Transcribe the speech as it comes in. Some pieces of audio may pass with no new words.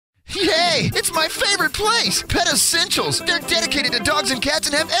Hey, it's my favorite place, Pet Essentials. They're dedicated to dogs and cats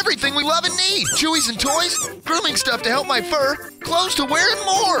and have everything we love and need. Chewies and toys, grooming stuff to help my fur, clothes to wear, and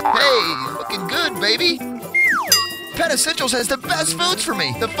more. Hey, looking good, baby. Pet Essentials has the best foods for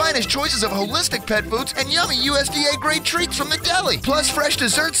me. The finest choices of holistic pet foods and yummy USDA-grade treats from the deli. Plus fresh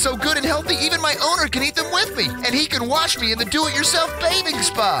desserts so good and healthy even my owner can eat them with me. And he can wash me in the do-it-yourself bathing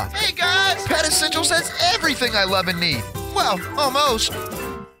spa. Hey guys! Pet Essentials has everything I love and need. Well, almost.